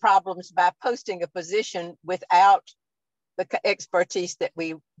create problems by posting a position without the expertise that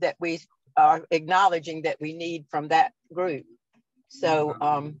we are acknowledging that we need from that group. So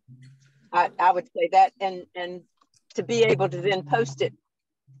I would say that, and to be able to then post it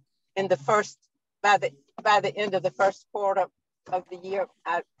in the by the end of the first quarter of the year.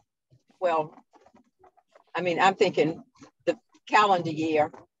 I'm thinking the calendar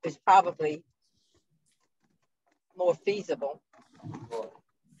year is probably more feasible.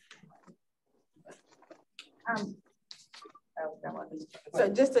 So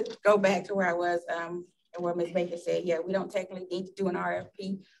just to go back to where I was, and what Ms. Baker said, yeah, we don't technically need to do an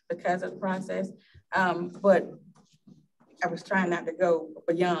RFP because of the process, but I was trying not to go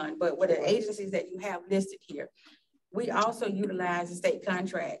beyond, but with the agencies that you have listed here, we also utilize the state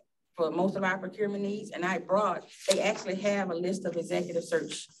contract for most of our procurement needs, and they actually have a list of executive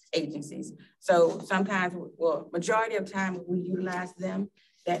search agencies. So sometimes, majority of the time we utilize them.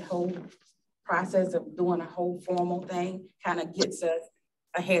 That whole process of doing a whole formal thing kind of gets us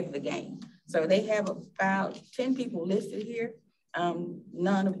ahead of the game. So they have about 10 people listed here.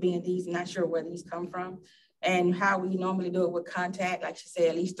 None of being these, not sure where these come from. And how we normally do it with contact, like she said,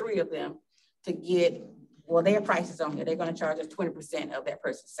 at least 3 of them to get, their prices on here. They're going to charge us 20% of that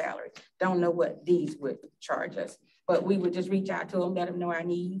person's salary. Don't know what these would charge us, but we would just reach out to them, let them know our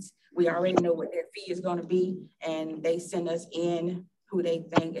needs. We already know what their fee is going to be, and they send us in who they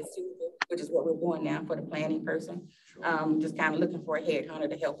think is suitable, which is what we're doing now for the planning person. Just kind of looking for a headhunter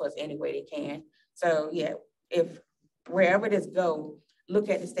to help us any way they can. So yeah, if wherever this go, look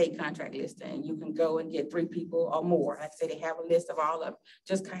at the state contract list, and you can go and get 3 people or more. Like I say, they have a list of all of them.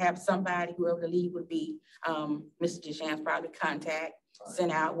 Just have somebody, whoever the lead would be, Mr. Deshamp's probably contact,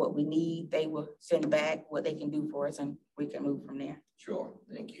 send out what we need. They will send back what they can do for us, and we can move from there. Sure,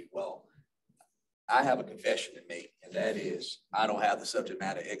 thank you. Well, I have a confession to make, and that is I don't have the subject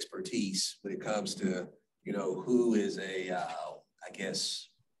matter expertise when it comes to, who is a,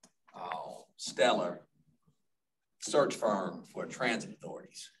 stellar search firm for transit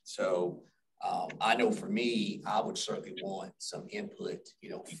authorities. So I know for me, I would certainly want some input,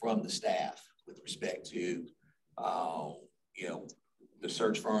 from the staff with respect to, the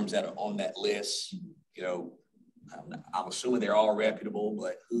search firms that are on that list. I'm assuming they're all reputable,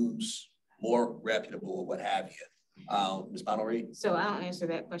 but who's more reputable or what have you? Ms. Bonnery? So I'll answer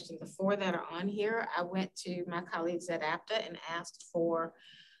that question. The 4 that are on here, I went to my colleagues at APTA and asked for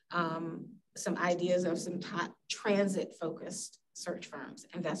some ideas of some top transit focused search firms.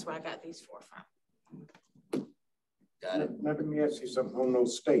 And that's where I got these 4 from. Got it. Now, let me ask you something on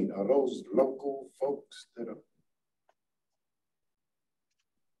those state. Are those local folks that are?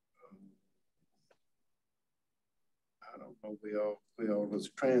 I don't know, we all this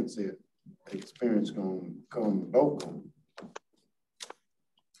transit experience gonna come local.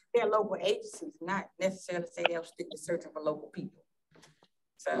 They're local agencies, not necessarily say they'll stick to searching for local people.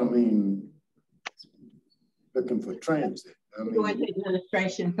 So I mean, looking for transit. Go into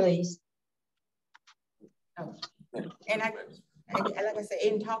administration, please. Oh. And like I said,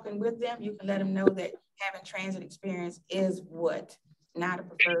 in talking with them, you can let them know that having transit experience is not a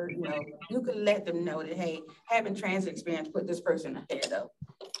preferred, you can let them know that, hey, having transit experience put this person ahead of.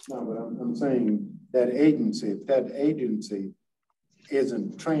 No, but I'm saying that agency, if that agency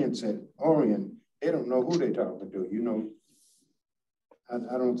isn't transit oriented, they don't know who they're talking to,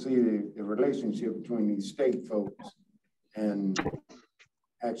 I don't see the relationship between these state folks and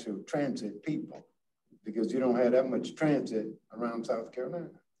actual transit people, because you don't have that much transit around South Carolina.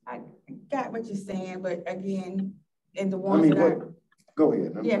 I got what you're saying, but again, and the ones go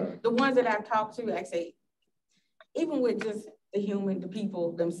ahead. I'm sorry. The ones that I've talked to, I say, even with just the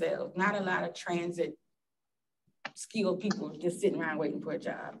people themselves, not a lot of transit skilled people just sitting around waiting for a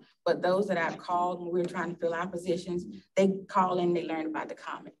job. But those that I've called when we're trying to fill our positions, they call in, they learn about the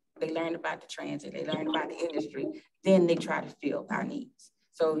common, they learn about the transit, they learn about the industry, then they try to fill our needs.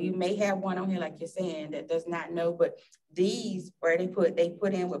 So you may have one on here, like you're saying, that does not know, but these where they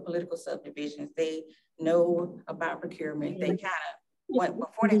put in with political subdivisions, they know about procurement, they kind of,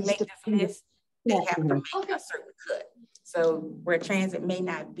 before they make this list, they have to make a certain cut. So where transit may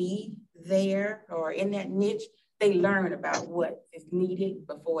not be there or in that niche, they learn about what is needed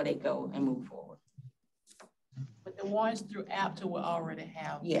before they go and move forward. But the ones through APTA will already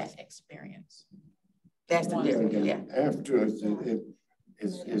have that experience. That's the difference, yeah. After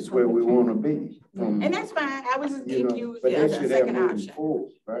it's where we want to be. And that's fine. I was just giving you a second option.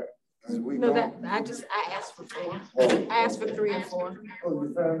 Forward, right? No, I asked for 4. I asked for 3 and 4. Oh,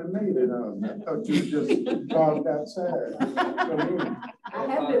 you finally made it. I thought you just parked outside. I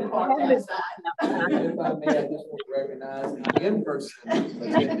have been parked outside. If I may, I just want to recognize the in-person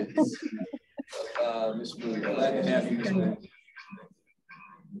attendance. Ms. Moody, glad to have you, Ms. Moody.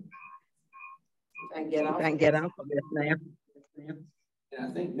 Can't get off of this now. And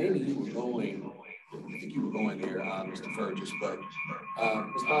I think maybe you were going, there, Mr. Fergus, but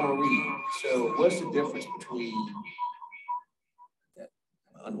Ms. Bonner-Reed, so what's the difference between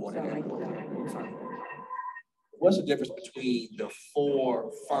what's the difference between the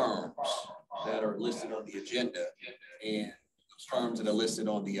 4 firms that are listed on the agenda and those firms that are listed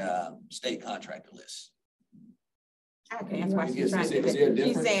on the state contractor list? Okay, that's why she's trying to get it.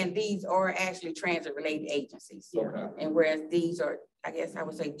 She's saying these are actually transit-related agencies. Okay. And whereas these are, I guess I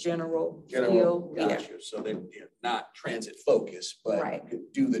would say general. Gotcha. Yeah. So they're not transit-focused, but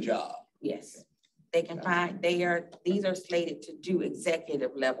could do the job. Yes. They can find, these are slated to do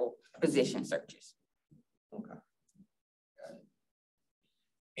executive level position searches. Okay. Got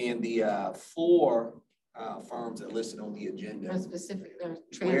it. And the 4 firms that are listed on the agenda,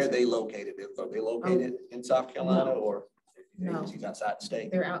 where are they located? Are they located in South Carolina or agencies outside the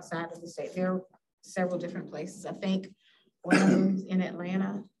state? They're outside of the state. There are several different places. I think one of them's in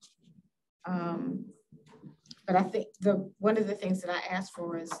Atlanta. But I think one of the things that I asked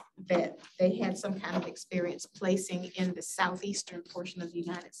for is that they had some kind of experience placing in the southeastern portion of the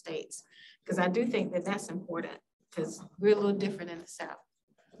United States, because I do think that that's important because we're a little different in the South.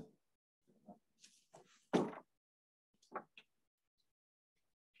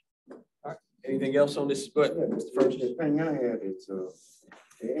 Anything else on this? But Mr. First, the thing I had is the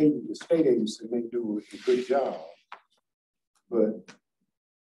state agency may do a good job, but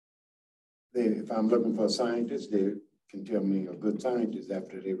if I'm looking for a scientist, they can tell me a good scientist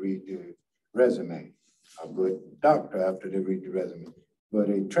after they read the resume, a good doctor after they read the resume. But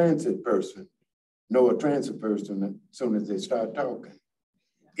a transit person know a transit person as soon as they start talking,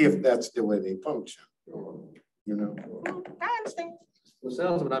 if that's the way they function, you know? I understand. Well, it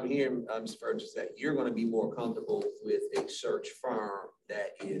sounds what I'm hearing, Mr. Fergus, is that you're going to be more comfortable with a search firm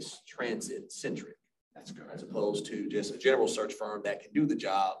that is transit centric. That's correct. As opposed to just a general search firm that can do the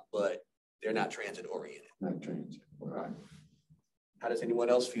job, but they're not transit oriented. Not transit. All right. How does anyone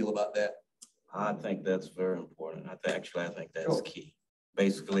else feel about that? I think that's very important. I think that's key.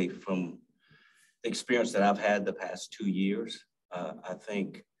 Basically, from the experience that I've had the past 2 years, I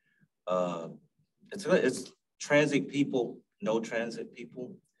think it's transit people. No transit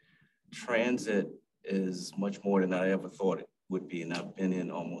people. Transit is much more than I ever thought it would be, and I've been in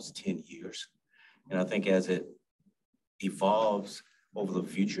almost 10 years. And I think as it evolves over the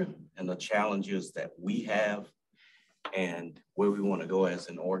future and the challenges that we have and where we want to go as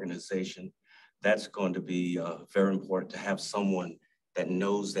an organization, that's going to be very important to have someone that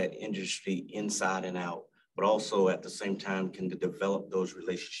knows that industry inside and out, but also at the same time can develop those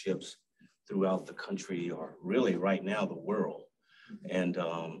relationships throughout the country, or really right now, the world. And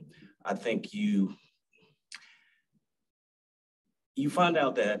I think you find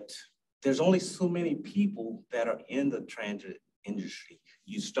out that there's only so many people that are in the transit industry.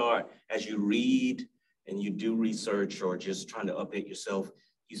 You start, as you read and you do research or just trying to update yourself,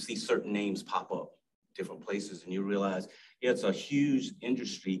 you see certain names pop up different places and you realize, yeah, it's a huge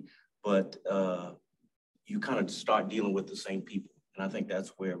industry, but you kind of start dealing with the same people. And I think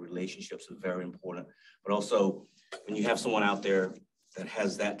that's where relationships are very important. But also, when you have someone out there that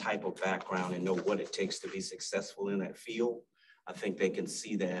has that type of background and know what it takes to be successful in that field, I think they can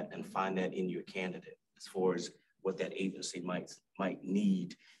see that and find that in your candidate as far as what that agency might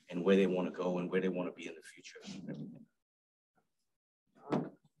need and where they want to go and where they want to be in the future.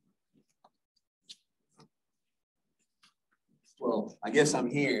 Well, I guess I'm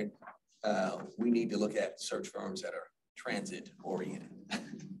hearing we need to look at search firms that are transit oriented,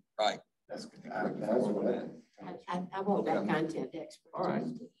 right? That's what I want that content expert. All right.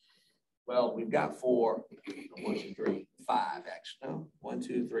 Well, we've got 4, 1, 2, 3, 5 actually. No, 1,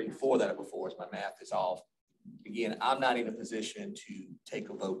 2, 3, 4 that are before us. My math is off. Again, I'm not in a position to take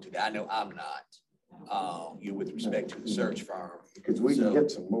a vote today. I know I'm not. You with respect to the search firm. Because we can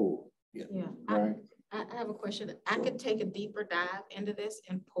get some more. Yeah. Right. I have a question. I could take a deeper dive into this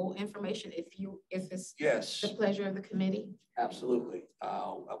and pull information if it's yes, the pleasure of the committee. Absolutely.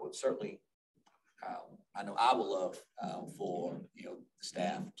 I would certainly. I know I would love for the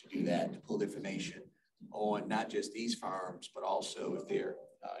staff to do that, to pull information on not just these firms, but also if there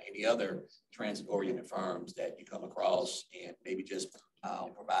are any other transit-oriented firms that you come across, and maybe just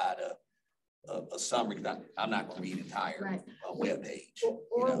provide a summary. I'm not going to read entire web page.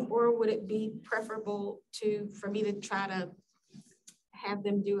 Or would it be preferable for me to try to have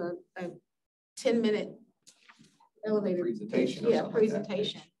them do a 10-minute elevator presentation?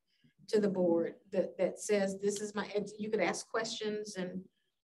 Presentation to the board that says this is you could ask questions. And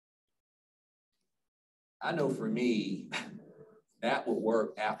I know for me, that would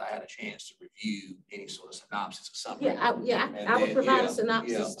work after I had a chance to review any sort of synopsis or something. I would provide a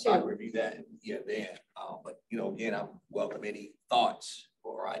synopsis too. I review that, then. But again, I welcome any thoughts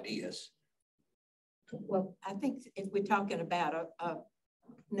or ideas. Well, I think if we're talking about a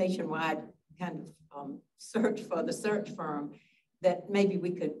nationwide kind of search for the search firm, that maybe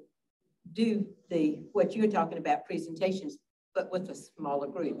we could do what you're talking about, presentations, but with a smaller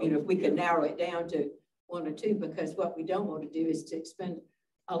group. If we could narrow it down to 1 or 2, because what we don't want to do is to expend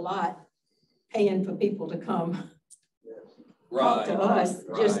a lot paying for people to come talk to us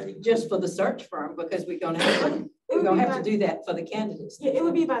just for the search firm, because we're gonna have to do that for the candidates. Yeah, it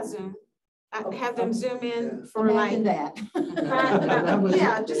would be by Zoom. I'd have them Zoom in for Imagine that.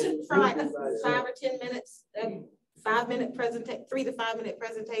 Just for like 5 or 10 minutes. 5-minute presentation, 3 to 5 minute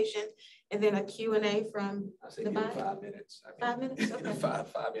prepresentation, and then a Q&A from the body. 5 minutes. 5 minutes. Okay.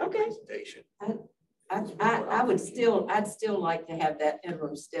 5-minute presentation. I'd still like to have that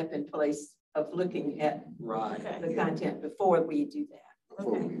interim step in place of looking at the content before we do that.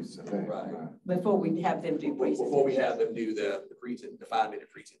 Before we have them do presentations. Before we have them do the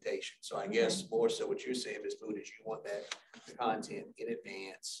 5-minute presentation. So I guess more so what you're saying, Ms. Boone, is you want that content in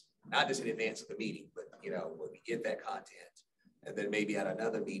advance, not just in advance of the meeting, but when we get that content, and then maybe at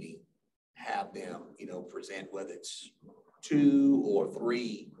another meeting, have them, present whether it's 2 or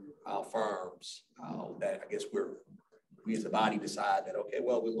 3 firms that I guess we as a body decide that, okay,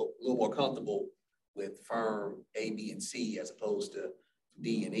 well, we're a little more comfortable with firm A, B, and C as opposed to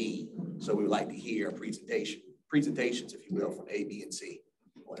D and E. So we would like to hear presentations, if you will, from A, B, and C,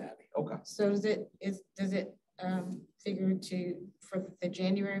 what have you. Okay. So does it figure for the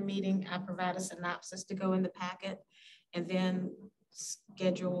January meeting, I provide a synopsis to go in the packet, and then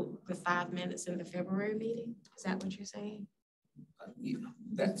schedule the 5 minutes in the February meeting? Is that what you're saying?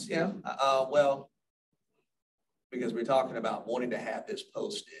 Well, because we're talking about wanting to have this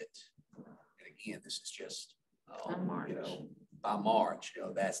posted, and again, this is just by March,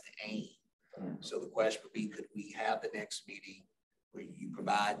 that's the aim. So the question would be, could we have the next meeting where you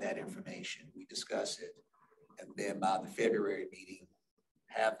provide that information, we discuss it, and then by the February meeting,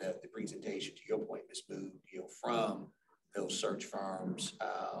 have the presentation, to your point, Ms. Booth, from those search firms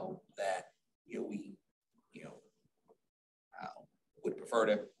that we would prefer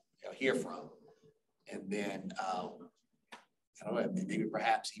to hear from, and then I don't know, maybe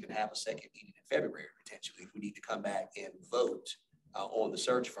perhaps even have a second meeting in February potentially if we need to come back and vote on the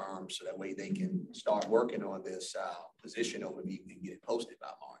search firm, so that way they can start working on this position overview and get it posted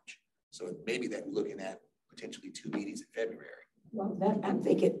by March. So maybe that we're looking at potentially 2 meetings in February. Well, I'm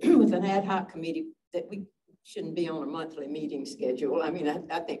thinking with an ad hoc committee that we shouldn't be on a monthly meeting schedule. I mean,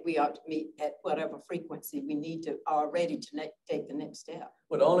 I think we ought to meet at whatever frequency we need to already to take the next step.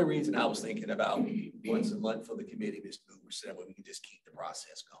 Well, the only reason I was thinking about once a month for the committee, Ms. Boomer, so that way we can just keep the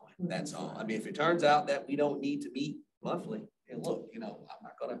process going. That's all. I mean, if it turns out that we don't need to meet monthly, and look, I'm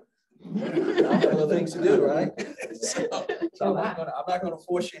not gonna other things to do, right? so I'm not gonna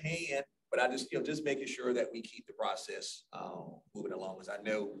force your hand, but I just making sure that we keep the process moving along. As I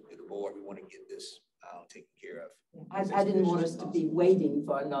know at the board, we want to get this taken care of. I didn't want us to be waiting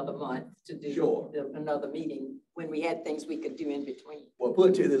for another month to do another meeting when we had things we could do in between. Well,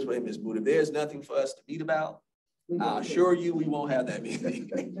 put it to you this way, Ms. Booth, if there's nothing for us to meet about, I assure you we won't have that meeting.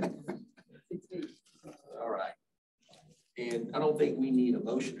 All right. And I don't think we need a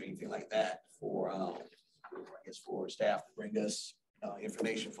motion or anything like that for, I guess, for staff to bring us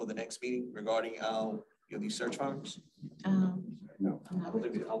information for the next meeting regarding these search firms. I don't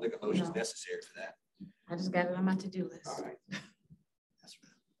think a motion is necessary for that. I just got it on my to-do list. All right.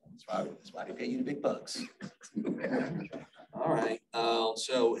 That's why they pay you the big bucks. All right.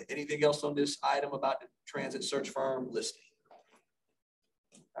 So anything else on this item about the transit search firm listing?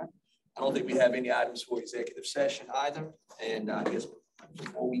 Okay. I don't think we have any items for executive session either. And I guess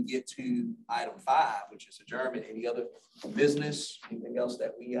before we get to item 5, which is adjournment, any other business, anything else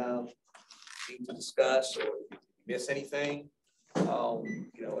that we need to discuss, or miss anything,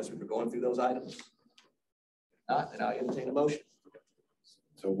 you know, as we were going through those items? If not, then I'll entertain a motion.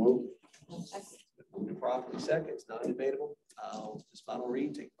 So move. Moved properly second, it's non-debatable. This final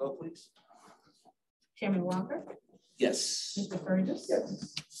read, take the vote, please. Chairman Walker? Yes. Mr. Burgess?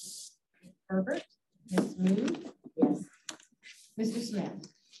 Yes. Herbert? Ms. Mood? Yes. Mr.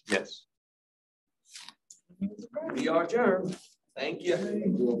 Smith? Yes. We are adjourned. Thank you. Thank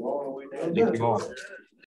you all.